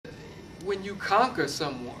when you conquer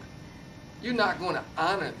someone, you're not going to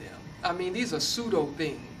honor them. I mean, these are pseudo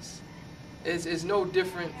things. It's no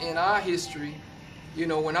different in our history. You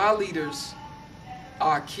know, when our leaders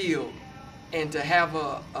are killed, and to have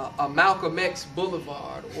a Malcolm X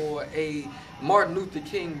Boulevard or a Martin Luther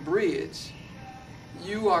King Bridge,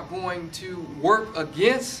 you are going to work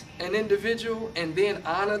against an individual and then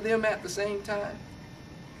honor them at the same time.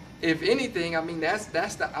 If anything, I mean, that's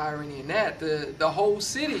the irony in that. The whole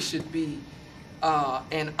city should be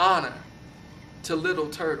an honor to Little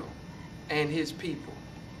Turtle and his people.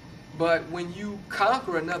 But when you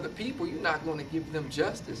conquer another people, you're not going to give them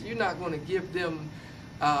justice. You're not going to give them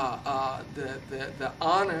the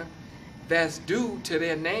honor that's due to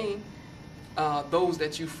their name, those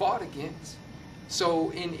that you fought against.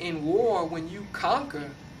 So in war, when you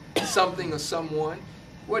conquer something or someone,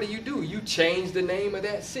 what do? You change the name of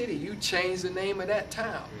that city. You change the name of that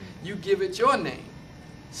town. You give it your name.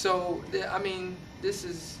 So, I mean,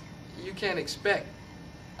 you can't expect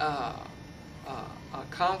a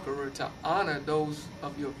conqueror to honor those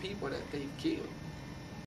of your people that they've killed.